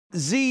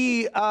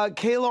Z,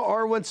 Kayla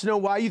R wants to know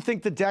why you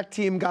think the deck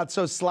team got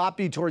so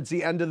sloppy towards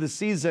the end of the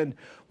season.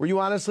 Were you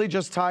honestly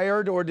just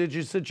tired, or did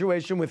your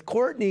situation with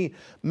Courtney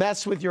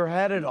mess with your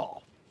head at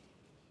all?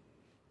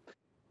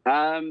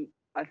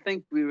 I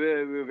think we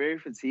were very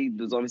fatigued.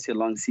 It was obviously a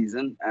long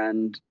season,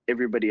 and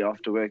everybody,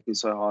 after working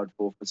so hard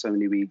for so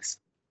many weeks,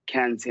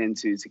 can tend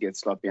to get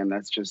sloppy, and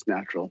that's just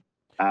natural.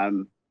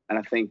 And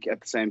I think at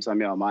the same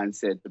time, our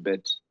mindset a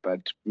bit, but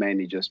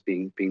mainly just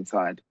being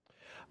tired.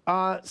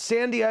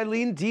 Sandy,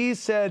 Eileen D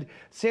said,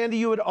 Sandy,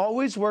 you had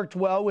always worked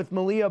well with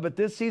Malia, but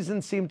this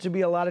season seemed to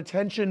be a lot of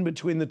tension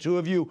between the two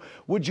of you.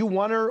 Would you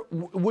want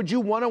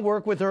to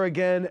work with her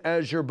again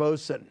as your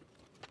bosun?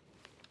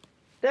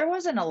 There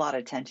wasn't a lot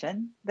of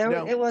tension.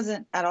 It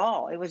wasn't at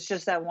all. It was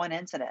just that one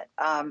incident.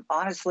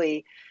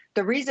 Honestly,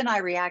 the reason I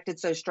reacted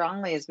so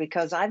strongly is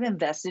because I've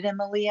invested in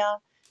Malia,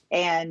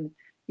 and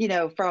you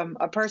know, from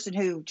a person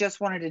who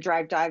just wanted to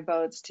drive dive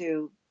boats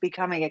to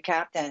becoming a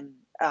captain,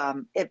 I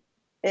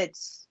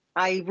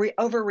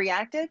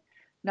overreacted,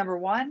 number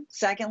one.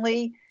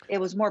 Secondly, it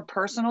was more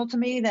personal to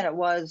me than it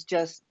was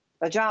just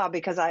a job,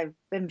 because I've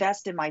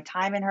invested my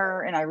time in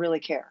her and I really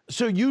care.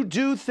 So you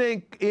do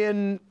think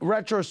in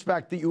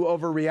retrospect that you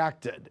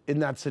overreacted in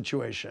that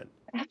situation?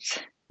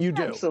 You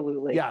do?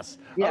 Absolutely. Yes.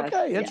 Yes.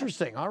 Okay,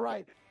 interesting. All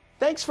right.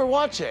 Thanks for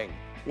watching.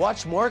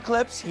 Watch more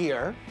clips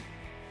here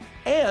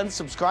and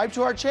subscribe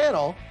to our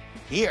channel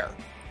here.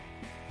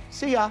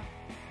 See ya.